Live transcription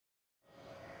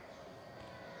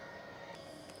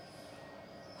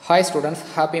Hi students,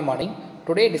 happy morning.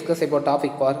 Today discuss about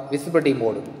topic for visibility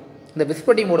mode. இந்த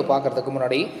visibility mode பார்க்கிறதுக்கு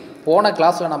முன்னாடி போன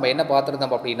கிளாஸ்ல நம்ம என்ன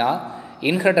பார்த்திருந்தோம் அப்படினா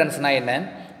இன்ஹெரிட்டன்ஸ்னா என்ன,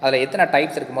 அதுல எத்தனை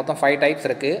டைப்ஸ் இருக்கு, மொத்தம் 5 டைப்ஸ்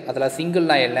இருக்கு. அதுல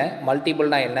சிங்கிள்னா என்ன,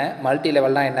 மல்டிபிள்னா என்ன, மல்டி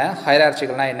லெவல்னா என்ன,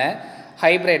 ஹைரார்ச்சிக்கல்னா என்ன,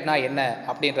 ஹைப்ரிட்னா என்ன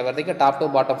அப்படின்ற வரைக்கும் டாப் டு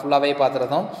பாட்டம் ஃபுல்லாவே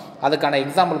பார்த்திருந்தோம். அதுக்கான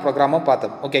எக்ஸாம்பிள் ப்ரோக்ராமும்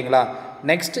பார்த்தோம். ஓகேங்களா?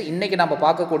 நெக்ஸ்ட் இன்னைக்கு நம்ம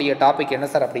பார்க்கக்கூடிய டாபிக் என்ன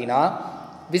சார் அப்படினா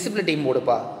visibility mode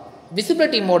பா.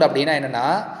 visibility mode அப்படினா என்னன்னா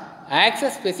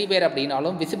access specifier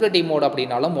அப்படினாலும் visibility mode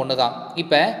அப்படினாலும் ஒன்று தான்.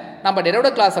 இப்போ நம்ம derived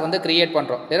class வந்து கிரியேட்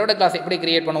பண்ணுறோம். derived class எப்படி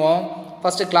கிரியேட் பண்ணுவோம்?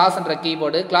 ஃபஸ்ட்டு கிளாஸ்ன்ற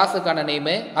கீவேர்டு, கிளாஸுக்கான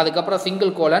நேமு, அதுக்கப்புறம்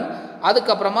சிங்கிள் கோலன்,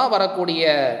 அதுக்கப்புறமா வரக்கூடிய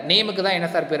நேமுக்கு தான் என்ன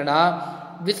சார் பேருனா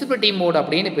visibility mode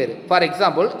அப்படின்னு பேர். ஃபார்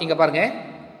எக்ஸாம்பிள் இங்கே பாருங்கள்,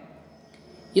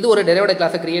 இது ஒரு derived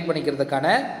class கிரியேட் பண்ணிக்கிறதுக்கான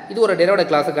இது ஒரு derived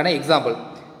classக்கான எக்ஸாம்பிள்.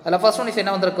 அதில் ஃபர்ஸ்ட் ஒன் இஸ்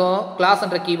என்ன வந்திருக்கும்,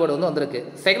 கிளாஸ்ன்ற கீவேர்டு வந்து வந்திருக்கு.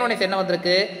 செகண்ட் ஒன் இஸ் என்ன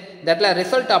வந்திருக்கு, இந்த இடத்துல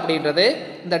ரிசல்ட் அப்படின்றது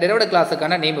இந்த derived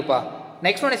கிளாஸுக்கான நேமுப்பா.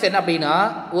 நெக்ஸ்ட் ஒன் இஸ் என்ன அப்படின்னா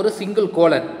ஒரு சிங்கிள்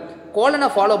கோலன். கோலனை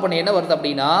ஃபாலோ பண்ணி என்ன வருது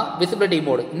அப்படின்னா விசிபிலிட்டி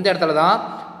மோடு. இந்த இடத்துல தான்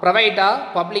ப்ரைவேட்டா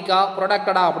பப்ளிக்கா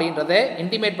ப்ரொடக்டடா அப்படின்றத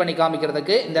இன்டிமேட் பண்ணி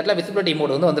காமிக்கிறதுக்கு இந்த இடத்துல விசிபிலிட்டி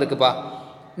மோடு வந்து வந்திருக்குப்பா.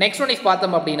 நெக்ஸ்ட் ஒன் இஸ்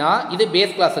பார்த்தோம் அப்படின்னா இது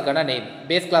பேஸ் கிளாஸுக்கான நேம்.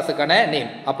 Base கிளாஸுக்கான name.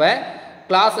 அப்போ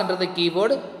கிளாஸ்ன்றது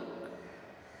கீவேர்டை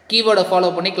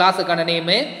ஃபாலோ பண்ணி கிளாஸுக்கான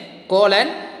நேமு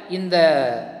கோலன், இந்த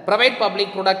ப்ரைவேட் பப்ளிக்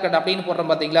ப்ரொடக்டட் அப்படின்னு போடுறோம்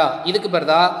பார்த்தீங்களா, இதுக்கு பேர்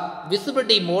தான்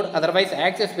visibility mode, otherwise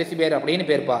access specifier அப்படின்னு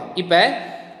பேர்ப்பா. இப்போ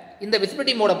இந்த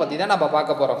விசிபிலிட்டி மோடை பற்றி தான் நம்ம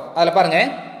பார்க்க போகிறோம். அதில் பாருங்கள்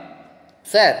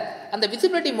சார், அந்த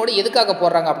விசிபிலிட்டி மோடு எதுக்காக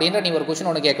போடுறாங்க அப்படின்ற நீங்கள் ஒரு கொஸ்டின்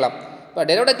ஒன்று கேட்கலாம். இப்போ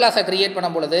derived கிளாஸை கிரியேட்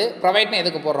பண்ணும் பொழுது ப்ரைவேட்னு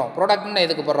எதுக்கு போடுறோம், ப்ராடக்ட்னு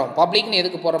எதுக்கு போடுறோம், பப்ளிக்னு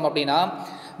எதுக்கு போடுறோம் அப்படின்னா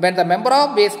when the member of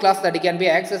base class that can be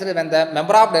accessed when the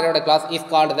member of derived class is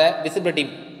called the visibility,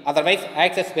 otherwise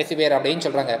access specifier அப்படின்னு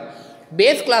சொல்கிறாங்க.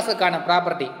 பேஸ் கிளாஸுக்கான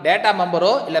ப்ராப்பர்ட்டி டேட்டா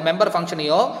மெம்பரோ இல்லை மெம்பர்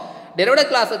ஃபங்க்ஷனையோ derived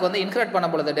கிளாஸுக்கு வந்து இன்க்ரேட்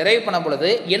பண்ணும் பொழுது, டெரைவ் பண்ணும் பொழுது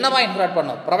என்னவா இன்க்ரேட்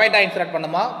பண்ணும், ப்ரொவைடாக இன்க்ரேட்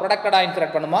பண்ணுமா, ப்ரொடக்டடாக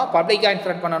இன்க்ரேட் பண்ணுமா, பப்ளிக்காக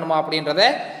இன்க்ரேட் பண்ணணுமா அப்படின்றத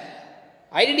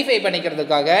ஐடென்டிஃபை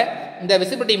பண்ணிக்கிறதுக்காக இந்த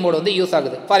விசிபிலிட்டி மோடு வந்து யூஸ்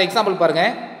ஆகுது. ஃபார் எக்ஸாம்பிள்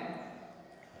பாருங்கள்,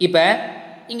 இப்போ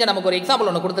இங்கே நமக்கு ஒரு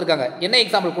எக்ஸாம்பிள் ஒன்று கொடுத்துருக்காங்க. என்ன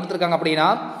எக்ஸாம்பிள் கொடுத்துருக்காங்க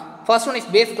அப்படின்னா first one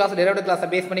is base class, derived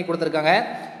கிளாஸை பேஸ் பண்ணி கொடுத்துருக்காங்க.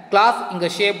 கிளாஸ்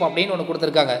இங்கே ஷேப் அப்படின்னு ஒன்று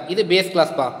கொடுத்துருக்காங்க. இது பேஸ்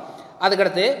கிளாஸ்ப்பா.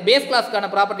 அதுக்கடுத்து பேஸ் கிளாஸ்க்கான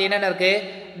ப்ராப்பர்ட்டி என்னென்ன இருக்குது,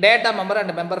 data member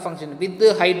and member function, with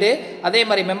height, அதே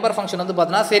மாதிரி மெம்பர் ஃபங்க்ஷன் வந்து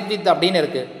பார்த்தீங்கன்னா செட் வித் அப்படின்னு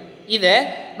இருக்குது. இதை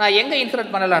நான் எங்கே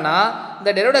இன்சர்ட் பண்ணலான்னா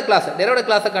இந்த derived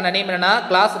கிளாஸுக்கான நேம் என்னென்னா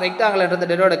கிளாஸ் ரெக்டாங்கிள்ன்றது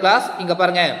derived கிளாஸ். இங்கே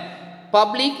பாருங்கள்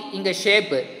பப்ளிக், இங்கே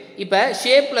ஷேப்பு. இப்போ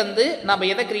ஷேப்லேருந்து நம்ம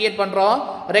எதை கிரியேட் பண்ணுறோம்,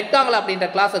 ரெக்டாங்கிள் அப்படின்ற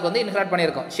கிளாஸுக்கு வந்து இன்சர்ட்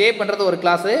பண்ணியிருக்கோம். ஷேப்ன்றது ஒரு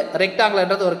கிளாஸு,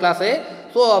 ரெக்டாங்கிள்ன்றது ஒரு கிளாஸு.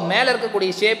 ஸோ மேலே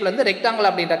இருக்கக்கூடிய ஷேப்லேருந்து ரெக்டாங்கிள்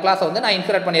அப்படின்ற கிளாஸை வந்து நான்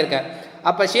இன்சர்ட் பண்ணியிருக்கேன்.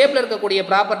 அப்போ ஷேப்பில் இருக்கக்கூடிய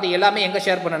ப்ராப்பர்ட்டி எல்லாமே எங்கே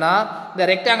ஷேர் பண்ணுன்னா இந்த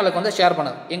ரெக்டாங்கிளுக்கு வந்து ஷேர்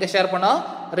பண்ணும். எங்கே ஷேர் பண்ணும்,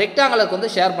 ரெக்டாங்கிளுக்கு வந்து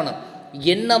ஷேர் பண்ணும்.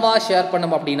 என்னவா ஷேர்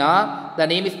பண்ணும் அப்படின்னா the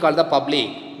name is call the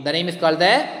public. The name is call the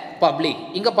public.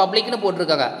 இங்கே பப்ளிக்னு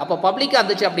போட்டிருக்காங்க. அப்போ பப்ளிக்காக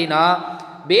இருந்துச்சு அப்படின்னா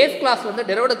பேஸ் கிளாஸ் வந்து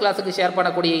derived கிளாஸுக்கு ஷேர்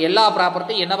பண்ணக்கூடிய எல்லா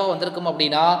ப்ராப்பர்ட்டி என்னவா வந்திருக்கும்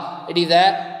அப்படின்னா இட் இஸ் அ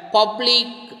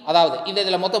பப்ளிக். அதாவது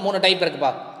இதில் மொத்தம் 3 டைப்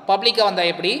இருக்குப்பா. பப்ளிக்காக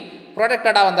வந்தால் எப்படி,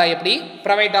 ப்ரொடக்டடாக வந்தால் எப்படி,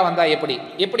 ப்ரைவேட்டாக வந்தால் எப்படி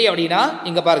அப்படின்னா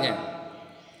இங்கே பாருங்கள்,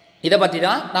 இதை பற்றி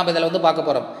தான் நாம் இதில் வந்து பார்க்க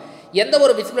போகிறோம். எந்த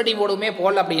ஒரு விசிபிலிட்டி மோடுமே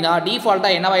போடல அப்படின்னா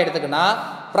டிஃபால்ட்டாக என்னவா எடுத்துக்குன்னா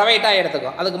ப்ரைவேட்டாக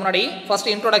எடுத்துக்கும். அதுக்கு முன்னாடி ஃபர்ஸ்ட்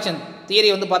இன்ட்ரோடக்ஷன் தியரி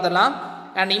வந்து பார்த்துடலாம்.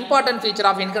 An important feature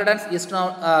of inheritance is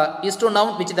to know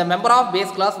which the member of base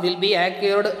class will be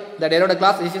acquired the derived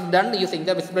class. This is done using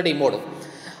the visibility mode.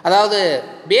 அதாவது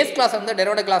பேஸ் கிளாஸ் வந்து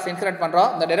derived class insert பண்ணுறோம்.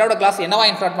 இந்த derived class என்னவா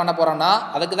insert பண்ண போகிறோம்னா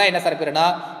அதுக்கு தான் என்ன sir பேருனா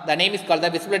the name is called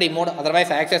the visibility mode,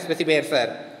 otherwise access specifier sir.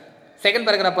 Second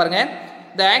paragraph பாருங்க,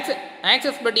 the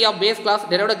accessibility of base class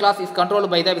derived class is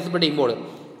controlled by the visibility mode.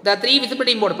 The 3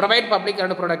 visibility mode provide public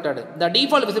and protected. The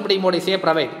default visibility mode is a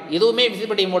private. எதுவுமே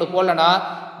visibility mode போடலனா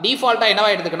டிஃபால்ட்டாக என்னவா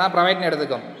எடுத்துக்கனா ப்ரைவேட்னு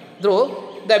எடுத்துக்கும். Through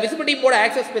the visibility mode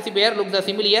access specifier looks the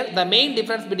similar. The main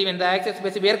difference between the access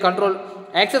specifier control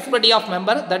accessibility of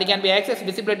member that can be access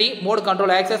visibility mode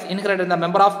control access inherent in the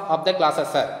member of the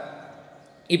classes sir.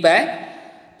 இப்போ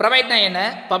ப்ரைவேட்னா என்ன,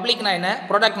 பப்ளிக்னா என்ன,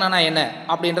 ப்ராடக்ட்னா என்ன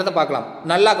அப்படின்றத பார்க்கலாம்.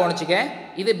 நல்லா கவனிச்சிக்க.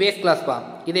 இது base கிளாஸ்ப்பா.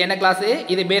 இது என்ன கிளாஸு,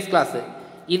 இது பேஸ் கிளாஸு.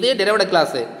 இது derived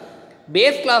கிளாஸு.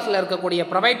 பேஸ் கிளாஸில் இருக்கக்கூடிய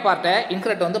ப்ரைவேட் பார்ட்டை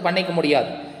இன்க்ரெட் வந்து பண்ணிக்க முடியாது.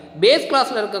 பேஸ்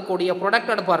கிளாஸில் இருக்கக்கூடிய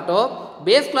ப்ரொடக்டட் பார்ட்டோ,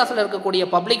 பேஸ் கிளாஸில் இருக்கக்கூடிய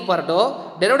பப்ளிக் பார்ட்டோ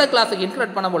derived கிளாஸுக்கு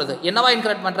இன்க்ரெட் பண்ணும் பொழுது என்னவா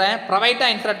இன்க்ரெட் பண்ணுறேன், ப்ரைவேட்டாக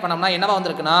இன்க்ரெட் பண்ணோம்னா என்னவா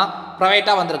வந்திருக்குன்னா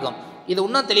ப்ரைவேட்டாக வந்திருக்கும். இது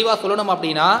இன்னும் தெளிவாக சொல்லணும்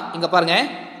அப்படின்னா இங்கே பாருங்கள்,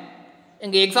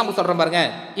 இங்கே எக்ஸாம்பிள் சொல்கிறேன்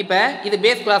பாருங்கள். இப்போ இது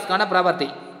பேஸ் கிளாஸ்க்கான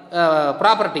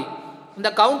ப்ராப்பர்ட்டி.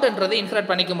 இந்த கவுண்ட்ன்றது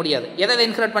இன்க்ரெட் பண்ணிக்க முடியாது. எதை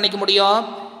இன்க்ரெட் பண்ணிக்க முடியும்,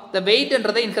 இந்த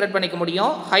வெயிட்ன்றதை இன்க்ரெட் பண்ணிக்க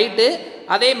முடியும், ஹைட்டு,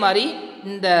 அதே மாதிரி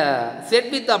இந்த செட்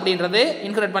வித் அப்படின்றது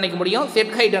இன்க்ரெட் பண்ணிக்க முடியும்,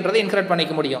 செட் ஹைட்ன்றது இன்க்ரெட்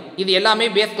பண்ணிக்க முடியும். இது எல்லாமே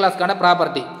பேஸ் கிளாஸ்க்கான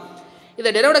ப்ராப்பர்ட்டி. இதை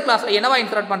டெரைவ்டு கிளாஸில் என்னவா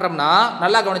இன்சர்ட் பண்ணுறோம்னா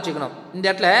நல்லா கவனிச்சுக்கணும். இந்த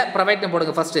இடத்துல ப்ரைவேட்னு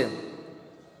போடுங்க. ஃபஸ்ட்டு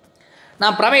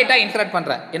நான் ப்ரைவேட்டாக இன்சர்ட்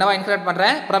பண்ணுறேன். என்னவா இன்சர்ட்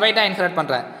பண்ணுறேன்? ப்ரைவேட்டாக இன்சர்ட்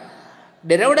பண்ணுறேன்.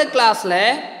 டெரைவ்டு கிளாஸில்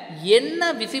என்ன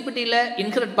விசிபிலிட்டியில்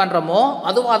இன்சர்ட் பண்ணுறோமோ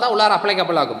அதுவாக தான் உள்ளார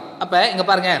அப்ளைகபிள் ஆகும். அப்போ இங்கே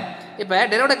பாருங்கள், இப்போ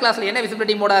டெரைவ்டு கிளாஸில் என்ன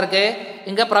விசிபிலிட்டி மோடாக இருக்குது?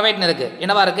 இங்கே ப்ரைவேட்னு இருக்குது.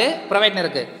 என்னவா இருக்குது? ப்ரைவேட்னு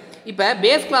இருக்குது. இப்போ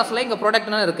பேஸ் கிளாஸில் இங்கே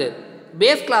ப்ரொடக்ட்னு இருக்குது.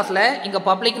 பேஸ் கிளாஸில் இங்கே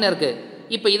பப்ளிக்னு இருக்குது.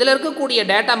 இப்போ இதில் இருக்கக்கூடிய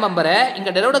டேட்டா மெம்பரை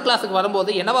இங்கே டெரைவ்டு கிளாஸுக்கு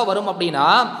வரும்போது என்னவா வரும் அப்படின்னா,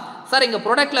 சார் இங்கே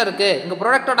ப்ராடக்ட்டில் இருக்குது, இங்கே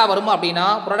ப்ராடக்டடாக வருமா அப்படின்னா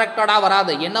ப்ராடக்டடாக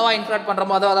வராது. என்னவா இன்சர்ட்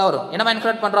பண்ணுறோமோ அதாக தான் வரும். என்னவா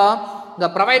இன்சர்ட் பண்ணுறோம்? இங்கே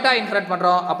ப்ரைவேட்டாக இன்சர்ட்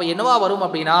பண்ணுறோம். அப்போ என்னவா வரும்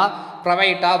அப்படின்னா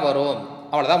ப்ரைவேட்டாக வரும்.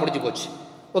 அவ்வளோதான், முடிஞ்சு போச்சு.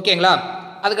 ஓகேங்களா?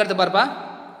 அதுக்கடுத்து பார்ப்பா.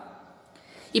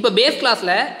 இப்போ பேஸ்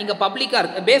கிளாஸில் இங்கே பப்ளிக்காக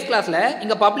இருக்குது. பேஸ் கிளாஸில்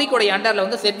இங்கே பப்ளிக்கோடைய அண்டரில்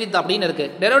வந்து செட் வித் அப்படின்னு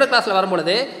இருக்குது. டெரைவ்டு கிளாஸில்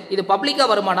வரும்பொழுது இது பப்ளிக்காக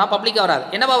வருமானா பப்ளிக்காக வராது.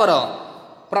 என்னவா வரும்?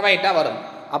 ப்ரைவேட்டாக வரும்.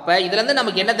 அப்போ இதுலேருந்து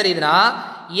நமக்கு என்ன தெரியுதுன்னா,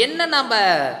 என்ன நம்ம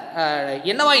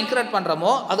என்னவா இன்சர்ட்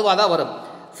பண்ணுறோமோ அதுவாக தான் வரும்.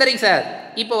 சரிங்க சார்,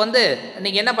 இப்போ வந்து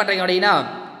நீங்கள் என்ன பண்ணுறீங்க அப்படின்னா,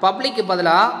 பப்ளிக்கு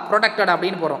பதிலாக ப்ரொடக்டட்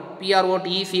அப்படின்னு போடுறோம்.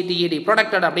 PROTECTED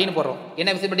ப்ரொடக்டட் அப்படின்னு போடுறோம்.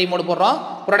 என்ன விசிபிலிட்டி மோடு போடுறோம்?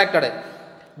 ப்ரொடக்டடு.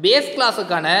 பேஸ்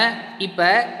கிளாஸுக்கான இப்போ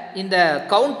இந்த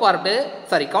கவுண்ட்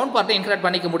பார்ட்டு இன்சர்ட்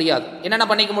பண்ணிக்க முடியாது. என்னென்ன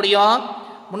பண்ணிக்க முடியும்?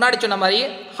 முன்னாடி சொன்ன மாதிரி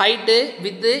ஹைட்டு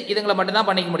வித்து இதுங்களை மட்டும்தான்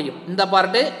பண்ணிக்க முடியும். இந்த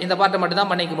பார்ட்டை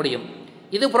மட்டும்தான் பண்ணிக்க முடியும்.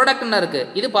 இது ப்ரொடக்ட்னு இருக்குது,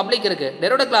 இது பப்ளிக் இருக்குது.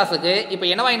 டெரைவ்டு கிளாஸுக்கு இப்போ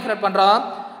என்னவா இன்சர்ட் பண்ணுறோம்?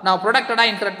 நான்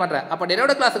ப்ரொடக்டடாக இன்சர்ட் பண்ணுறேன். அப்போ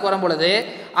டெரைவ்டு கிளாஸுக்கு வரும்பொழுது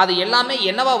அது எல்லாமே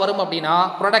என்னவா வரும் அப்படின்னா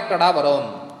ப்ரொடக்டடாக வரும்.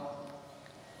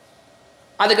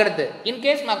 அதுக்கடுத்து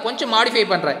இன்கேஸ் நான் கொஞ்சம் மாடிஃபை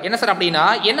பண்ணுறேன். என்ன சார் அப்படின்னா,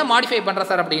 என்ன மாடிஃபை பண்ணுறேன்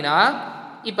சார் அப்படின்னா,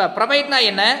 இப்போ ப்ரைவேட்னா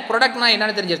என்ன, ப்ரொடக்ட்னா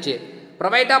என்னன்னு தெரிஞ்சிருச்சு.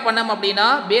 ப்ரைவேட்டாக பண்ணோம் அப்படின்னா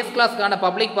பேஸ் கிளாஸுக்கான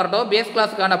பப்ளிக் பார்ட்டோ பேஸ்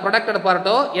கிளாஸுக்கான ப்ரொடக்டட்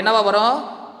பார்ட்டோ என்னவா வரும்?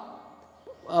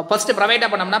 ஃபஸ்ட்டு ப்ரைவேட்டாக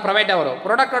பண்ணோம்னா ப்ரைவேட்டாக வரும்.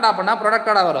 ப்ரொடக்டடாக பண்ணால்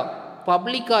ப்ரொடக்டடாக வரும்.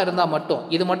 பப்ளிக்காக இருந்தால் மட்டும்,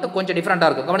 இது மட்டும் கொஞ்சம் டிஃப்ரெண்ட்டாக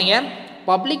இருக்கும். கவனிங்க,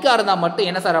 பப்ளிக்காக இருந்தால் மட்டும்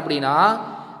என்ன சார் அப்படின்னா,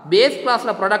 பேஸ்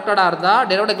கிளாஸில் ப்ரொடக்டடாக இருந்தால்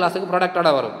டெரைவ்டு கிளாஸுக்கு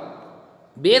ப்ரொடக்டடாக வரும்.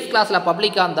 பேஸ் கிளாஸில்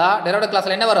பப்ளிக்காக இருந்தால் டெரைவ்டு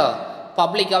கிளாஸில் என்ன வரும்?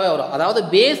 பப்ளிக்காகவே வரும். அதாவது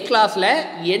பேஸ் கிளாஸில்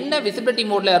என்ன விசிபிலிட்டி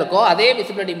மோடில் இருக்கோ அதே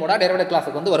விசிபிலிட்டி மோடாக டெரைவ்டு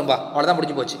கிளாஸுக்கு வந்து வரும்பா. அவ்வளோதான்,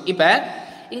 முடிஞ்சு போச்சு. இப்போ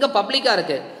இங்கே பப்ளிக்காக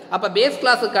இருக்குது. அப்போ பேஸ்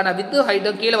கிளாஸுக்கான வித்து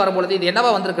ஹைட்டும் கீழே வரும்பொழுது இது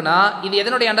என்னவா வந்திருக்குன்னா, இது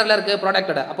எதனுடைய அண்டரில் இருக்குது?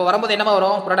 ப்ரொடக்டட். அப்போ வரும்போது என்னவா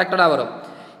வரும்? ப்ரொடக்டடாக வரும்.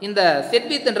 இந்த செட்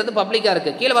வித்ன்றது பப்ளிக்காக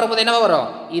இருக்குது. கீழே வரும்போது என்னவா வரும்?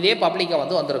 இதே பப்ளிக்காக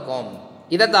வந்து வந்திருக்கும்.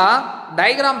 இதை தான்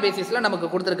டயக்ராம் பேசிஸில் நமக்கு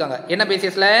கொடுத்துருக்காங்க. என்ன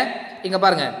பேசிஸில்? இங்கே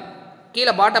பாருங்கள்,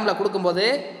 கீழே பாட்டமில் கொடுக்கும்போது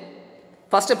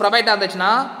ஃபஸ்ட்டு ப்ரைவேட்டாக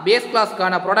இருந்துச்சுன்னா பேஸ்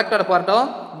கிளாஸுக்கான ப்ரொடக்டட் பார்ட்டும்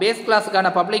பேஸ் கிளாஸுக்கான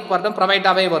பப்ளிக் பார்ட்டும்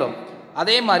ப்ரைவேட்டாகவே வரும்.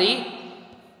 அதே மாதிரி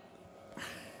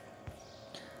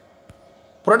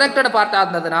ப்ரொடக்டட் பார்ட்டாக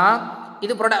இருந்ததுன்னா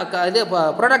இது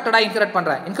ப்ரொடக்டடாக இன்சர்ட்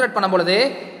பண்ணுறேன். இன்சர்ட் பண்ணும்பொழுது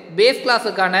base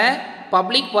கிளாஸுக்கான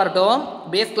public பார்ட்டும்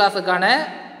base கிளாஸுக்கான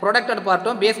protected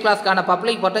பார்ட்டும் base கிளாஸுக்கான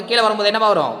public பார்ட்டும் கீழே வரும்போது என்னவா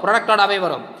வரும்? ப்ரொடக்டடாகவே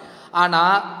வரும்.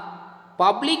 ஆனால்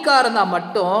பப்ளிக்காக இருந்தால்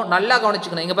மட்டும் நல்லா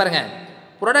கவனிச்சுக்கணும். இங்கே பாருங்கள்,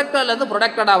 ப்ரொடக்டட்லேருந்து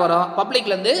ப்ரொடக்டடாக வரும்,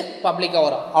 பப்ளிக்லேருந்து பப்ளிக்காக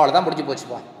வரும். அவ்வளோதான், முடிஞ்சு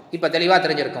போச்சுப்பா. இப்போ தெளிவாக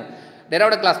தெரிஞ்சிருக்கும்.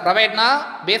 Derived class ப்ரைவேட்னா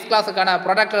base கிளாஸுக்கான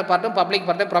protected பார்ட்டும் public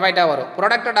பார்ட்டும் ப்ரைவேட்டாக வரும்.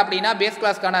 ப்ரொடக்டட் அப்படின்னா பேஸ்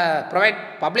கிளாஸுக்கான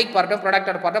பப்ளிக் பார்ட்டும்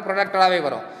ப்ரொடக்டட் பார்ட்டும் ப்ரொடக்டடாகவே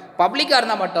வரும். பப்ளிக்காக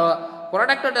இருந்தால் மட்டும்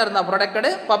ப்ரொடக்டடாக இருந்தால் ப்ரொடக்டடு,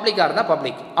 பப்ளிக்காக இருந்தால்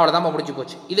பப்ளிக். அவ்வளோதான், முடிஞ்சு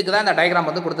போச்சு. இதுக்கு தான் இந்த டயக்ராம்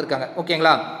வந்து கொடுத்துருக்காங்க.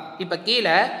 ஓகேங்களா? இப்போ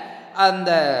கீழே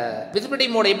அந்த விசிபிலிட்டி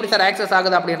மோட் எப்படி சார் ஆக்சஸ்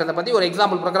ஆகுது அப்படின்றத பற்றி ஒரு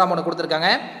எக்ஸாம்பிள் ப்ரோக்ராம் ஒன்று கொடுத்துருக்காங்க.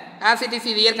 ஆசிட்டிஸ்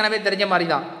இது ஏற்கனவே தெரிஞ்ச மாதிரி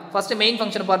தான். ஃபஸ்ட்டு மெயின்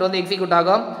ஃபங்க்ஷன் பார்ட் வந்து எக்ஸிக்யூட்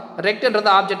ஆகும். ரெக்ட்ன்றது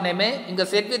ஆப்ஜெக்ட் நேமு. இங்கே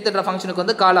செட் வித்ன்ற ஃபங்க்ஷனுக்கு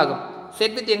வந்து கால் ஆகும்.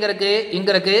 செட் வித் எங்கே இருக்குது?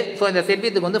 இங்கே இருக்குது. ஸோ இந்த செட்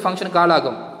வித்துக்கு வந்து ஃபங்க்ஷன் கால்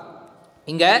ஆகும்.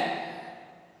 இங்கே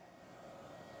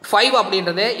 5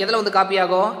 அப்படின்றது எதில் வந்து காப்பி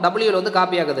ஆகும்? டபிள்யூவில் வந்து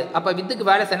காப்பி ஆகுது. அப்போ வித்துக்கு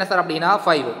வேல்யூஸ் என்ன சார் அப்படின்னா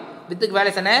 5. வித்துக்கு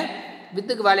வேல்யூஸ் என்ன?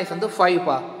 வித்துக்கு வேல்யூஸ் வந்து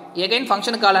 5பா. எகைன்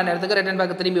ஃபங்க்ஷனுக்கு கால் ஆன இடத்துக்கு ரிட்டர்ன்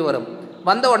பேக் திரும்பி வரும்.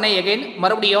 வந்த உடனே எகைன்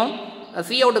மறுபடியும்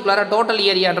சி அவுட்டுக்குள்ளார டோட்டல்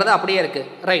ஏரியான்றது அப்படியே இருக்குது.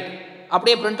 ரைட்,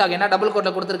 அப்படியே பிரிண்ட் ஆகும். ஏன்னா டபுள்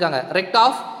கோட்டில் கொடுத்துருக்காங்க. ரெக்ட்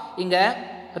ஆஃப் இங்கே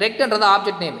ரெக்ட்ன்றது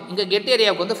ஆப்ஜெக்ட் நேம். இங்கே கெட்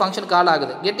ஏரியாவுக்கு வந்து ஃபங்க்ஷன் கால்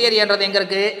ஆகுது. கெட் ஏரியான்றது எங்கே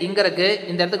இருக்குது? இங்கே இருக்குது.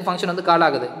 இந்த இடத்துக்கு ஃபங்க்ஷன் வந்து கால்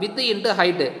ஆகுது. With into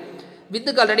height.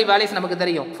 வித்துக்கு already values நமக்கு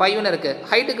தெரியும், 5ன்னு இருக்குது.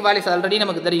 ஹைட்டுக்கு வேல்யூஸ் ஆல்ரெடி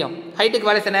நமக்கு தெரியும். ஹைட்டுக்கு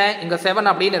வேல்யூஸ் என்ன? இங்கே 7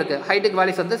 அப்படின்னு இருக்குது. ஹைட்டுக்கு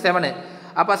வேல்யூஸ் வந்து 7.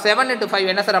 அப்போ 7 ×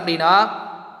 5 என்ன சார் அப்படின்னா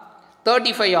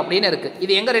 35 அப்படின்னு இருக்குது.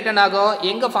 இது எங்கே ரிட்டர்ன் ஆகும்?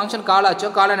 எங்கே ஃபங்க்ஷன் கால் ஆச்சோ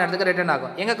கால் ஆன இடத்துக்கு ரிட்டர்ன்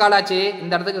ஆகும். எங்கே கால் ஆச்சு?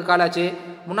 இந்த இடத்துக்கு கால் ஆச்சு.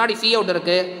 முன்னாடி சி அவுட்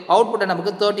இருக்குது. அவுட்புட்டை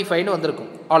நமக்கு 35ன்னு வந்திருக்கும்.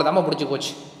 அவ்வளோதான், முடிஞ்சு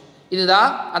போச்சு. இதுதான்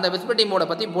அந்த விசிபிலிட்டி மோடை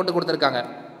பற்றி போட்டு கொடுத்துருக்காங்க.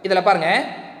 இதில் பாருங்கள்,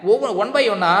 ஒவ்வொரு 1 by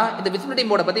 1 இந்த விசிபிலிட்டி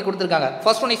மோடை பற்றி கொடுத்துருக்காங்க.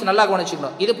 ஃபர்ஸ்ட் ஒன் இஸ் நல்லா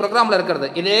கவனிச்சிக்கணும். இது ப்ரோக்ராமில் இருக்கிறது.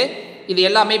 இது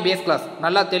எல்லாமே பேஸ் கிளாஸ்.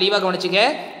 நல்லா தெளிவாக கவனிச்சிக்க.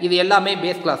 இது எல்லாமே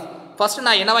பேஸ் கிளாஸ். ஃபஸ்ட்டு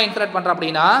நான் என்னவா இன்சர்ட் பண்ணுறேன்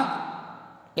அப்படின்னா,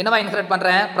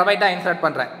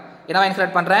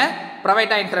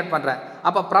 ப்ரைவேட்டாக இன்சர்ட் பண்ணுறேன்.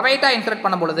 அப்போ ப்ரைவேட்டாக இன்சர்ட்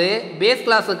பண்ணும்பொழுது பேஸ்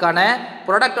கிளாஸுக்கான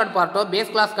ப்ரொடக்டட் பார்ட்டோ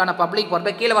பேஸ் கிளாஸுக்கான பப்ளிக்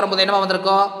பார்ட்டோ கீழே வரும்போது என்னவா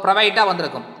வந்திருக்கும், ப்ரைவேட்டாக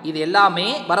வந்திருக்கும். இது எல்லாமே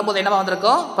வரும்போது என்னவா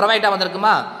வந்திருக்கும், ப்ரைவேட்டாக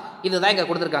வந்திருக்குமா? இதுதான் இங்கே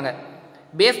கொடுத்துருக்காங்க.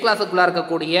 பேஸ் கிளாஸுக்குள்ளே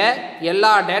இருக்கக்கூடிய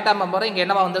எல்லா டேட்டா மெம்பரும் இங்கே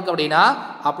என்னவா வந்திருக்கு அப்படின்னா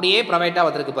அப்படியே ப்ரைவேட்டாக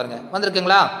வந்திருக்கு பாருங்க.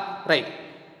 வந்திருக்குங்களா? ரைட்.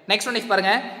 நெக்ஸ்ட் ஒன் இஸ்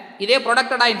பாருங்க. இதே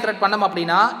ப்ரொடக்டடாக இன்சர்ட் பண்ணோம்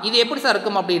அப்படின்னா இது எப்படி சார்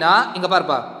இருக்கும் அப்படின்னா இங்கே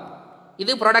பாருப்பா,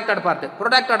 இது ப்ரொடக்டட் பார்ட்.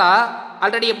 ப்ரொடக்டடாக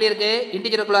ஆல்ரெடி எப்படி இருக்குது,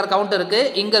 இன்டிஜருக்குள்ளார் கவுண்ட் இருக்குது,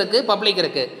 இங்கே இருக்குது, பப்ளிக்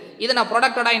இருக்குது. இது நான்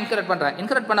ப்ரொடக்டடாக இன்சர்ட் பண்ணுறேன்.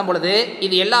 இன்சர்ட் பண்ணும்பொழுது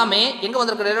இது எல்லாமே எங்கே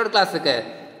வந்திருக்கு, டெரைவ்டு கிளாஸுக்கு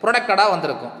ப்ரொடக்டடாக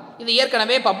வந்திருக்கும். இது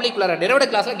ஏற்கனவே பப்ளிக்குள்ளார டெரைவ்டு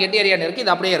கிளாஸில் கெட் ஏரியான்னு இருக்குது,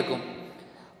 இது அப்படியே இருக்கும்.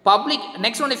 பப்ளிக்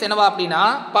நெக்ஸ்ட் ஒன் இஸ் என்னவா அப்படின்னா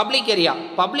பப்ளிக் ஏரியா.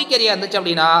 பப்ளிக் ஏரியா இருந்துச்சு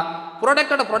அப்படின்னா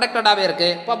ப்ரொடக்டடாகவே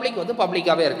இருக்குது, பப்ளிக் வந்து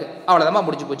பப்ளிக்காகவே இருக்குது. அவ்வளோதான்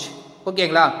முடிஞ்சு போச்சு.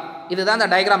 ஓகேங்களா? இதுதான் இந்த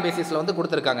டயக்ராம் பேசிஸில் வந்து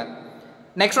கொடுத்துருக்காங்க.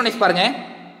 நெக்ஸ்ட் ஒன் இஸ் பாருங்கள்.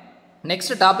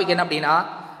 நெக்ஸ்ட் டாபிக் என்ன அப்படின்னா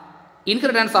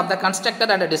inheritance of the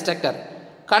constructor and destructor.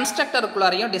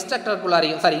 கன்ஸ்ட்ரக்டருக்குள்ளாரையும்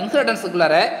டிஸ்ட்ரக்டருக்குள்ளாரையும் sorry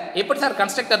இன்ஹெரிடன்ஸுக்குள்ளார எப்படி சார்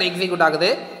கன்ஸ்ட்ரக்டர் எக்ஸிக்யூட் ஆகுது,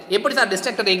 எப்படி சார்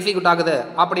டிஸ்ட்ரக்டர் எக்ஸிக்யூட் ஆகுது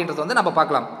அப்படின்றது வந்து நம்ம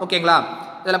பார்க்கலாம். ஓகேங்களா?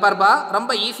 இதில் பாருப்பா,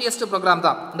 ரொம்ப ஈஸியஸ்ட் ப்ரோக்ராம்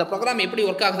தான். இந்த ப்ரோக்ராம் எப்படி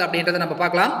ஒர்க் ஆகுது அப்படின்றத நம்ம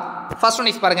பார்க்கலாம். ஃபர்ஸ்ட்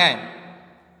ஒன் இஸ் பாருங்க.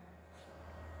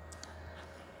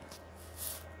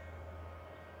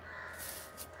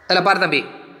 இதில் பாரு தம்பி,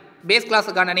 பேஸ்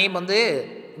கிளாஸுக்கான நேம் வந்து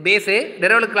பேஸு,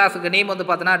 டெரைவ்டு கிளாஸுக்கு நேம் வந்து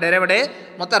பார்த்தோன்னா டெரைவ்டு.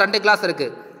 மொத்தம் 2 கிளாஸ்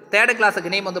இருக்குது. தேர்டு கிளாஸுக்கு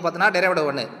நேம் வந்து பார்த்தோன்னா டெரைவ்டு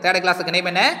 1. தேர்டு கிளாஸுக்கு நேம்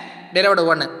என்ன, டெரைவ்டு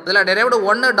 1. இதில் டெரைவ்டு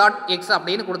 1.x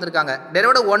அப்படின்னு கொடுத்துருக்காங்க.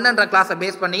 டெரைவ்டு 1என்ற கிளாஸை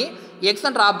பேஸ் பண்ணி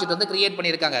எக்ஸ்ன்ற ஆப்ஜெக்ட் வந்து கிரியேட்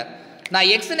பண்ணியிருக்காங்க. நான்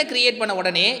எக்ஸ்ன்னு கிரியேட் பண்ண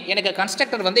உடனே எனக்கு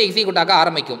கன்ஸ்ட்ரக்டர் வந்து எக்ஸிக்யூட் ஆக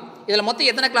ஆரம்பிக்கும். இதில் மொத்தம்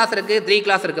எத்தனை கிளாஸ் இருக்குது, 3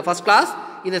 கிளாஸ் இருக்குது. ஃபர்ஸ்ட் கிளாஸ்,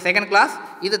 இது செகண்ட் கிளாஸ்,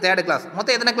 இது தேர்டு கிளாஸ்.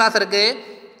 மொத்தம் எத்தனை கிளாஸ் இருக்குது,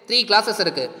 3 கிளாஸஸ்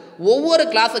இருக்குது. ஒவ்வொரு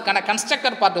கிளாஸுக்கான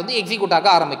கன்ஸ்ட்ரக்டர் பார்ட் வந்து எக்ஸிக்யூட் ஆக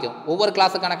ஆரம்பிக்கும். ஒவ்வொரு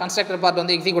கிளாஸுக்கான கன்ஸ்ட்ரக்டர் பார்ட்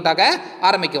வந்து எக்ஸிக்யூட் ஆக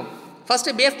ஆரம்பிக்கும். ஃபர்ஸ்ட்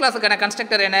பேஸ் கிளாஸுக்கான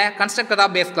கன்ஸ்ட்ரக்டர் என்ன, கன்ஸ்ட்ரக்டர்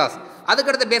ஆஃப் பேஸ் கிளாஸ்.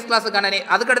 அதுக்கடுத்து பேஸ் கிளாஸுக்கான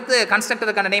அதுக்கடுத்து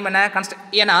கன்ஸ்ட்ரக்டருக்கான நேம் என்ன,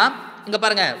 ஏன்னா இங்கே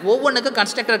பாருங்கள் ஒவ்வொன்றுக்கும்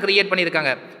கன்ஸ்ட்ரக்டர் கிரியேட்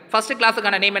பண்ணியிருக்காங்க. ஃபர்ஸ்ட்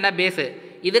கிளாஸுக்கான நேம் என்ன, பேஸு,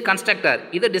 இது கன்ஸ்ட்ரக்டர்,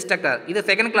 இது டிஸ்ட்ரக்டர், இது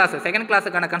செகண்ட் கிளாஸ், செகண்ட்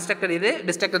கிளாஸுக்கான கன்ஸ்ட்ரக்டர் இது,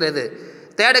 டிஸ்ட்ரக்டர் இது.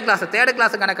 தேர்டு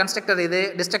கிளாஸுக்கான கன்ஸ்ட்ரக்டர் இது,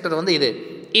 டிஸ்ட்ரக்டர் வந்து இது.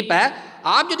 இப்போ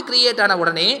ஆப்ஜெக்ட் கிரியேட் ஆன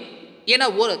உடனே ஏன்னா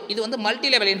இது வந்து மல்டி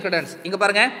லெவல் இன்ஹெரிடன்ஸ். இங்கே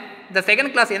பாருங்கள், இந்த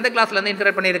செகண்ட் கிளாஸ் எந்த கிளாஸ்லேருந்து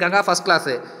இன்ஹெரிட் பண்ணியிருக்காங்க, ஃபர்ஸ்ட்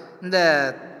கிளாஸு. இந்த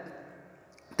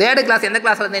தேர்டு கிளாஸ் எந்த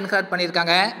கிளாஸ்லேருந்து இன்ஹெரிட்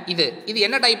பண்ணியிருக்காங்க, இது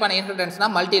என்ன டைப்பான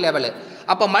இன்ஹெரிடன்ஸ்னால் மல்டி லெவல்.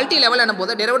 அப்போ மல்டி லெவல்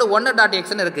என்னும்போது டெரைவ்டு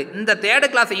 1.xன்னு இருக்குது. இந்த தேர்டு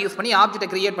கிளாஸை யூஸ் பண்ணி ஆப்ஜெக்டை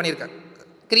கிரியேட்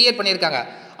பண்ணியிருக்காங்க.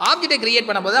 ஆப்ஜெக்டை கிரியேட்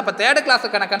பண்ணும்போது அப்போ தேர்டு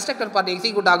கிளாஸுக்கான கன்ஸ்ட்ரக்டர் பார்ட்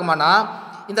எக்ஸிக்யூட் ஆகுமானா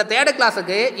இந்த தேர்டு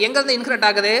கிளாஸுக்கு எங்கேருந்து இன்ஹெரிட்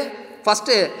ஆகுது,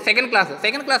 ஃபஸ்ட்டு செகண்ட்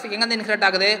கிளாஸுக்கு எங்கேருந்து இன்ஹெரிட்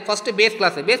ஆகுது, ஃபஸ்ட்டு பேஸ்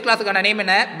கிளாஸுக்கான நேம்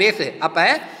என்ன, பேஸு. அப்போ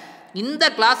இந்த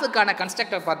கிளாஸுக்கான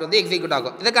கன்ஸ்ட்ரக்டர் பார்ட் வந்து எக்ஸிக்யூட்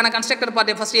ஆகும். இதுக்கான கன்ஸ்ட்ரக்டர்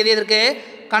பார்ட் ஃபஸ்ட்டு எது இருக்குது,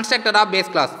 கன்ஸ்ட்ரக்டர் ஆஃப்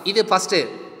பேஸ் கிளாஸ். இது ஃபஸ்ட்டு,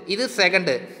 இது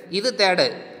செகண்டு, இது தேர்டு,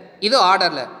 இது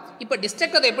ஆர்டரில். இப்போ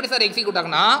டிஸ்ட்ரக்டர் எப்படி சார் எக்ஸிக்யூட்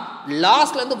ஆகுனா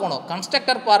லாஸ்ட்லேருந்து போகணும்.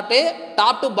 Constructor part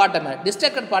top to bottom,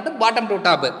 destructor part bottom to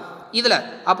top. இதில்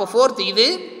அப்போ 4th இது,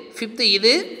 5th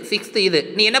இது, 6th இது.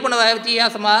 நீ என்ன பண்ணுவ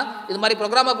வித்தியாசமா இது மாதிரி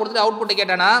ப்ரோக்ராமாக கொடுத்துட்டு அவுட்புட்டை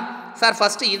கேட்டானா சார்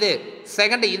ஃபஸ்ட்டு இது,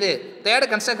 செகண்டு இது, தேர்டு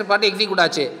கன்ஸ்ட்ரக்டர் பார்ட்டு எக்ஸிக்யூட்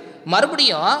ஆச்சு.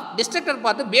 மறுபடியும் டிஸ்ட்ரக்டர்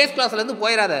பார்த்து பேஸ் கிளாஸ்லேருந்து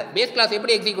போயிடாத. பேஸ் கிளாஸ்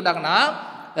எப்படி எக்ஸிக்யூட் ஆகுனா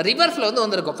ரிவர்ஸில் வந்து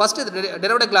வந்திருக்கும். ஃபஸ்ட்டு இது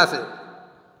டெரைவ்டு கிளாஸு,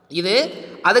 இது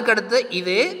அதுக்கடுத்து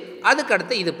இது,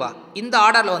 அதுக்கடுத்து இதுப்பா. இந்த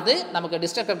ஆர்டரில் வந்து நமக்கு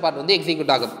டிஸ்ட்ரக்டர் பார்ட் வந்து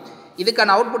எக்ஸிக்யூட் ஆகும்.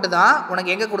 இதுக்கான அவுட்புட்டு தான்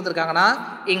உனக்கு எங்கே கொடுத்துருக்காங்கன்னா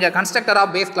இங்கே கன்ஸ்ட்ரக்டர்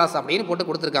ஆஃப் பேஸ் கிளாஸ் அப்படின்னு போட்டு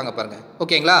கொடுத்துருக்காங்க பாருங்கள்.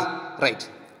 ஓகேங்களா? ரைட்.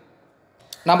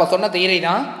 நம்ம சொன்ன தியரி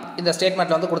தான் இந்த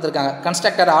ஸ்டேட்மெண்ட்டில் வந்து கொடுத்துருக்காங்க.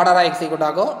 கன்ஸ்ட்ரக்டர் ஆர்டராக எக்ஸிக்யூட்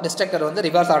ஆகும், டிஸ்ட்ரக்டர் வந்து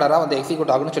ரிவர்ஸ் ஆர்டராக வந்து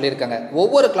எக்ஸிக்யூட் ஆகும்னு சொல்லியிருக்காங்க.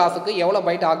 ஒவ்வொரு கிளாஸுக்கு எவ்வளோ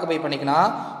பைட் ஆக்குபை பண்ணிக்கனா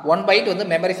 1 பைட் வந்து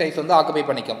மெமரி சைஸ் வந்து ஆக்குபை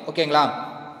பண்ணிக்கும். ஓகேங்களா?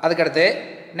 அதுக்கடுத்து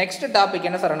நெக்ஸ்ட் டாபிக்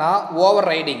என்ன சார்னா ஓவர்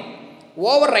ரைடிங்.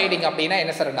 ஓவர் ரைடிங் அப்படின்னா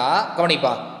என்ன சார்னா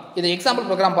கவனிப்பா, இது எக்ஸாம்பிள்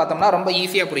ப்ரோக்ராம் பார்த்தோம்னா ரொம்ப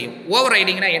ஈஸியாக புரியும். ஓவர்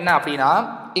ரைடிங்னா என்ன அப்படின்னா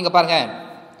இங்கே பாருங்கள்,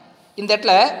 இந்த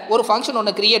இடத்துல ஒரு ஃபங்க்ஷன்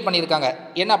ஒன்று கிரியேட் பண்ணியிருக்காங்க.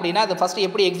 என்ன அப்படின்னா அது ஃபஸ்ட்டு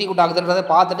எப்படி எக்ஸிக்யூட் ஆகுதுன்றதை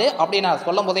பார்த்துட்டு அப்படியே நான்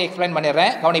சொல்லும் போதே எக்ஸ்பிளைன்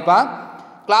பண்ணிடுறேன். கவனிப்பா,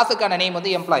 கிளாஸுக்கான நேம்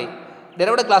வந்து எம்ப்ளாயி,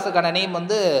 டெரைவ்டு கிளாஸுக்கான நேம்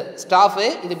வந்து ஸ்டாஃபு.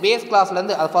 இது பேஸ்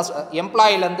கிளாஸ்லேருந்து அது ஃபஸ்ட்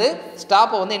எம்ப்ளாயிலேருந்து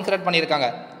ஸ்டாஃபை வந்து இன்க்ரெட் பண்ணியிருக்காங்க.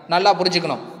 நல்லா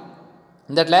புரிஞ்சுக்கணும்.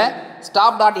 இந்த இடத்துல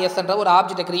ஸ்டாப் டாட் எஸ்ன்ற ஒரு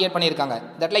ஆப்ஜெக்டை கிரியேட் பண்ணியிருக்காங்க.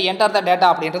 இந்த இடத்துல என்டர் த டேட்டா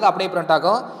அப்படின்றது அப்படியே பிரிண்ட்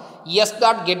ஆகும். S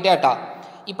dot get data.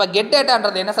 இப்போ கெட்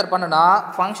டேட்டான்றது என்ன சார் பண்ணுன்னா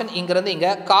ஃபங்க்ஷன் இங்கேருந்து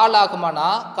இங்கே கால் ஆகுமானா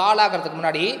கால் ஆகிறதுக்கு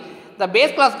முன்னாடி இந்த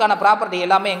பேஸ் கிளாஸுக்கான ப்ராப்பர்ட்டி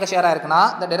எல்லாமே எங்கே ஷேர் ஆயிருக்குன்னா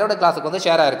இந்த டெரைவ்டு கிளாஸுக்கு வந்து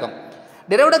ஷேர் ஆயிருக்கும்.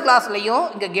 டெரைவ்டு கிளாஸ்லையும்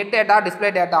இங்கே கெட் டேட்டா டிஸ்பிளே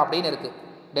டேட்டா அப்படின்னு இருக்குது.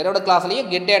 டெரைவ்டு கிளாஸ்லையும்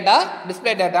கெட் டேட்டா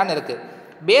டிஸ்பிளே டேட்டான்னு இருக்குது.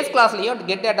 Base கிளாஸ்லையும்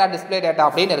get data display data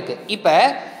அப்படின்னு இருக்குது. இப்போ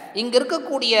இங்கே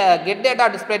இருக்கக்கூடிய கெட் டேட்டா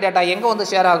டிஸ்பிளே டேட்டா எங்கே வந்து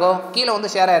ஷேர் ஆகும், கீழே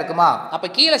வந்து ஷேர் ஆயிருக்குமா. அப்போ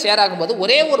கீழே ஷேர் ஆகும்போது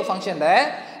ஒரே ஒரு ஃபங்க்ஷனில்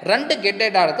 2 கெட்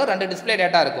டேட்டா இருக்கும், 2 டிஸ்பிளே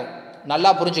டேட்டா இருக்கும். நல்லா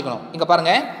புரிஞ்சுக்கணும். இங்கே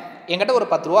பாருங்கள், என்கிட்ட ஒரு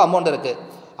 10 ரூபா அமௌண்ட் இருக்குது.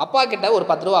 அப்பா கிட்ட ஒரு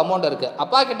 10 ரூபா அமௌண்ட் இருக்குது.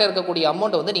 அப்பா கிட்ட இருக்கக்கூடிய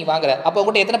அமௌண்ட் வந்து நீ வாங்குற. அப்போ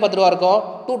உங்கள்கிட்ட எத்தனை 10 ரூபா இருக்கும்?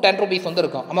 10 rupees வந்து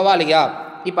இருக்கும். ஆமாவா இல்லையா?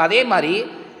 இப்போ அதே மாதிரி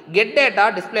கெட் டேட்டா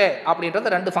டிஸ்பிளே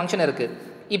அப்படின்றது 2 ஃபங்க்ஷன் இருக்குது.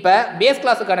 இப்போ பேஸ்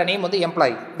கிளாஸுக்கான நேம் வந்து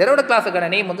எம்ப்ளாயி, டெரைவ்டு கிளாஸுக்கான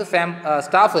நேம் வந்து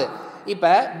ஸ்டாஃபு. இப்போ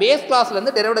பேஸ்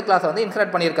கிளாஸ்லேருந்து டெரைவ்டு கிளாஸை வந்து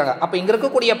இன்சர்ட் பண்ணியிருக்காங்க. அப்போ இங்கே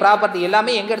இருக்கக்கூடிய ப்ராப்பர்ட்டி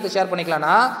எல்லாமே எங்கே எடுத்து ஷேர்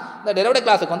பண்ணிக்கலாம்னா இந்த டெரைவ்டு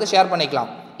கிளாஸுக்கு வந்து ஷேர் பண்ணிக்கலாம்.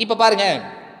 இப்போ பாருங்கள்,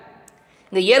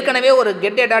 இங்கே ஏற்கனவே ஒரு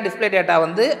கெட் டேட்டா டிஸ்பிளே டேட்டா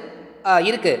வந்து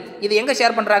இருக்குது. இது எங்கே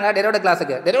ஷேர் பண்ணுறாங்க? டெரைவ்டு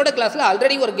கிளாஸுக்கு. டெரைவ்டு கிளாஸில்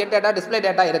ஆல்ரெடி ஒரு கெட் டேட்டா டிஸ்பிளே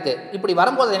டேட்டா இருக்குது. இப்படி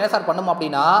வரும்போது என்ன சார் பண்ணும்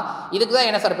அப்படின்னா, இதுக்கு தான்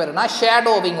என்ன சார் பேருனா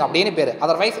ஷேடோவிங் அப்படின்னு பேர்,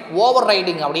 அதர்வைஸ் ஓவர்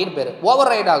ரைடிங் அப்படின்னு பேர்.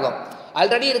 ஓவர் ரைட் ஆகும்,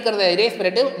 ஆல்ரெடி இருக்கிறத இரேஸ்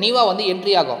பண்ணிட்டு நியூவாக வந்து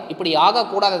என்ட்ரி ஆகும். இப்படி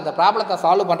ஆகக்கூடாது. இந்த ப்ராப்ளத்தை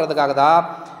சால்வ் பண்ணுறதுக்காக தான்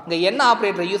இங்கே என்ன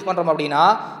ஆப்ரேட்டர் யூஸ் பண்ணுறோம் அப்படின்னா,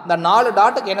 இந்த 4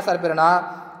 டாட்டுக்கு என்ன சார் பேருனா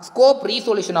ஸ்கோப்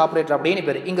ரீசொல்யூஷன் ஆப்ரேட்டர் அப்படின்னு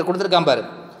பேர். இங்கே கொடுத்துருக்கான் பாரு.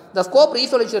 இந்த ஸ்கோப்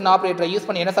ரீசொல்யூஷன் ஆப்ரேட்டரை யூஸ்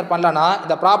பண்ணி என்ன சார் பண்ணலாம்னா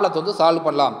இந்த ப்ராப்ளத்தை வந்து சால்வ்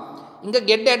பண்ணலாம். இங்கே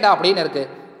கெட் டேட்டா அப்படின்னு இருக்குது.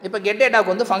 இப்போ கெட்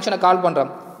டேட்டாவுக்கு வந்து ஃபங்க்ஷனை கால்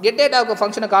பண்ணுறோம். கெட் டேட்டாவுக்கு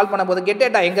ஃபங்க்ஷனை கால் பண்ணும்போது கெட்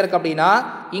டேட்டா எங்கே இருக்குது அப்படின்னா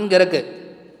இங்கே இருக்குது.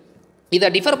 இதை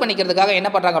டிஃபர் பண்ணிக்கிறதுக்காக என்ன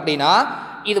பண்ணுறாங்க அப்படின்னா,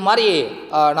 இது மாதிரி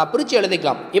நான் பிரித்து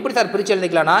எழுதிக்கலாம். எப்படி சார் பிரித்து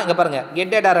எழுதிக்கலாம்னா, இங்கே பாருங்கள்,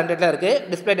 கெட் டேட்டா 2 இடத்துல இருக்குது,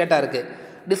 டிஸ்பிளே டேட்டா இருக்குது.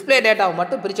 டிஸ்பிளே டேட்டாவை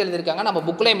மட்டும் பிரித்து எழுதியிருக்காங்க. நம்ம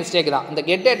புக்கிலே மிஸ்டேக் தான். இந்த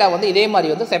கெட் டேட்டா வந்து இதே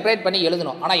மாதிரி வந்து செப்பரேட் பண்ணி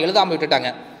எழுதணும், ஆனால் எழுதாமல்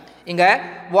விட்டுட்டாங்க. இங்கே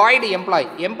வாய்டு எம்ப்ளாய்,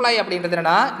 எம்ப்ளாய் அப்படின்றது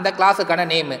என்னன்னா இந்த கிளாஸுக்கான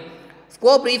name.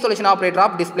 Scope resolution operator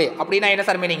of display அப்படின்னா என்ன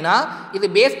சார் மீனிங்னா, இது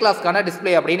பேஸ் கிளாஸ்க்கான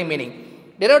டிஸ்பிளே அப்படின்னு மீனிங்.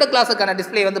 டெரைவ்டு கிளாஸுக்கான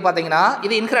டிஸ்பிளே வந்து பார்த்தீங்கன்னா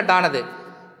இது இன்ஹெரிட் ஆனது.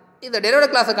 இந்த டெரைவ்டு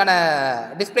கிளாஸுக்கான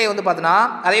டிஸ்பிளே வந்து பார்த்தீங்கன்னா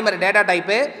அதே மாதிரி டேட்டா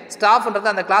டைப்பு.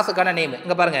 ஸ்டாஃப்ன்றது அந்த கிளாஸுக்கான நேமு.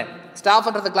 இங்கே பாருங்கள்,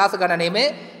 ஸ்டாஃப்ன்றது கிளாஸுக்கான நேமு,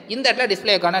 இந்த இடத்துல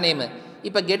டிஸ்பிளேக்கான நேமு.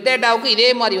 இப்போ கெட் டேட்டாவுக்கு இதே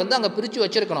மாதிரி வந்து அங்கே பிரித்து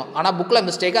வச்சுருக்கணும், ஆனால் புக்கில்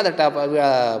மிஸ்டேக். அதை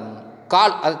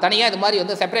கால் அது தனியாக இது மாதிரி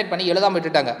வந்து செப்பரேட் பண்ணி எழுதாமல்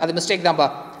விட்டுட்டாங்க. அது மிஸ்டேக் தான்ப்பா.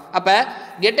 அப்போ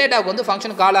கெட் டேட்டாவுக்கு வந்து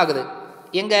ஃபங்க்ஷன் கால் ஆகுது.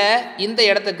 எங்கே இந்த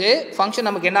இடத்துக்கு ஃபங்க்ஷன்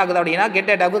நமக்கு என்ன ஆகுது அப்படின்னா கெட்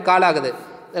டேட்டாவுக்கு கால் ஆகுது.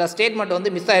 இதில் ஸ்டேட்மெண்ட்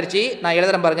வந்து மிஸ் ஆயிடுச்சு. நான்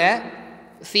எழுதுகிறேன் பாருங்கள்.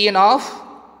 cn of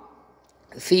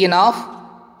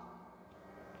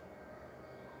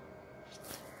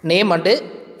name and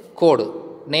code,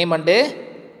 name and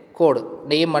code,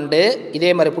 name and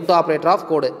இதே மாதிரி புட்டு ஆப்ரேட்டர் ஆஃப்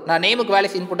கோடு. நான் நேமுக்கு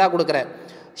வேல்யூஸ் இன்புட்டாக கொடுக்குறேன்,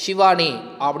 ஷிவானி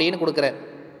அப்படின்னு கொடுக்குறேன்,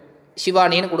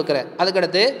 ஷிவானின்னு கொடுக்குறேன்.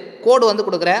 அதுக்கடுத்து கோடு வந்து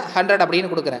கொடுக்குறேன் 100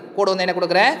 அப்படின்னு கொடுக்குறேன். கோடு வந்து என்ன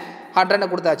கொடுக்குறேன்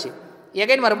 100 கொடுத்தாச்சு.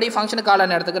 எகைன் மறுபடியும் ஃபங்க்ஷன்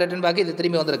காலான இடத்துக்கு ரிட்டர்ன் பேக் இது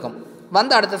திரும்பி வந்திருக்கும்.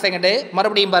 வந்து அடுத்த செகண்டு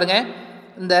மறுபடியும் பாருங்கள்,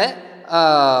 இந்த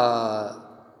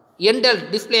என்டெல்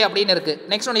டிஸ்பிளே அப்படின்னு இருக்குது.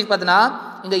 நெக்ஸ்ட் ஒன் பார்த்தீங்கன்னா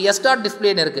இங்கே எஸ்டார்ட்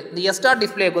டிஸ்பிளேன்னு இருக்குது. இந்த எஸ்டார்ட்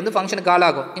டிஸ்பிளேக்கு வந்து ஃபங்க்ஷன் கால்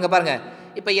ஆகும். இங்கே பாருங்கள்,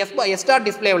 இப்போ எஸ்டார்ட்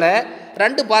டிஸ்பிளேவில்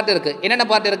 2 பார்ட் இருக்குது. என்னென்ன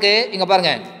பார்ட் இருக்குது இங்கே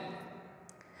பாருங்கள்.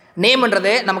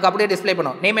 நேம்ன்றது நமக்கு அப்படியே டிஸ்பிளே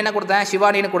பண்ணும். நேம் என்ன கொடுத்தேன்,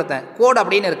 சிவானின்னு கொடுத்தேன். கோடு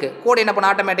அப்படின்னு இருக்குது. கோடு என்ன பண்ண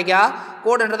ஆட்டோமேட்டிக்காக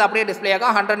கோடுன்றது அப்படியே டிஸ்பிளே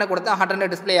ஆகும். 100 கொடுத்தேன், 100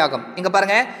 டிஸ்பிளே ஆகும். இங்கே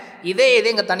பாருங்கள், இதே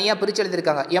இங்கே தனியாக பிரித்து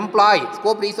எழுதியிருக்காங்க. Employee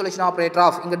scope resolution operator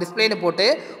of இங்கே டிஸ்பிளேன்னு போட்டு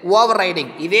ஓவர்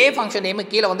ரைடிங். இதே ஃபங்க்ஷன் நேமு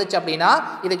கீழே வந்துச்சு அப்படின்னா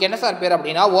இதுக்கு என்ன சார் பேர்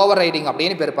அப்படின்னா ஓவர் ரைடிங்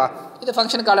அப்படின்னு பேருப்பா. இது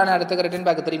ஃபங்க்ஷன் காலான இடத்துக்கு ரிட்டர்ன்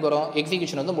பேக் திரும்பி வரும்.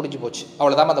 எக்ஸிக்யூஷன் வந்து முடிஞ்சு போச்சு.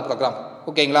 அவ்வளோதான் அந்த ப்ரோக்ராம்.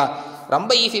 ஓகேங்களா,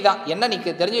 ரொம்ப ஈஸி தான். என்ன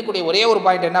நீங்கள் தெரிஞ்சிக்கக்கூடிய ஒரே ஒரு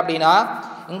பாயிண்ட் என்ன அப்படின்னா,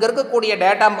 இங்கே இருக்கக்கூடிய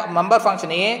டேட்டா மெம்பர்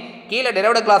ஃபங்க்ஷனே கீழே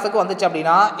டெரைவ்டு கிளாஸுக்கு வந்துச்சு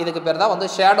அப்படின்னா இதுக்கு பேர் தான் வந்து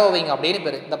ஷேடோவிங் அப்படின்னு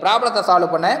பேர். இந்த ப்ராப்ளத்தை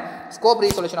சால்வ் பண்ண ஸ்கோப்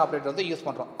ரீசொல்யூஷன் ஆப்ரேட்டர் வந்து யூஸ்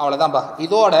பண்ணுறோம். அவ்வளோதான்ப்பா.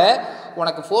 இதோட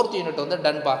உனக்கு 4th யூனிட் வந்து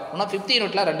டன்பா. இன்னும் 5th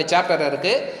யூனிட்டில் 2 சாப்டர்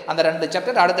இருக்குது. அந்த 2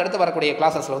 சாப்டர் அடுத்தடுத்து வரக்கூடிய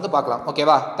கிளாஸஸில் வந்து பார்க்கலாம்.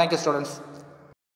 ஓகேவா? Thank you students.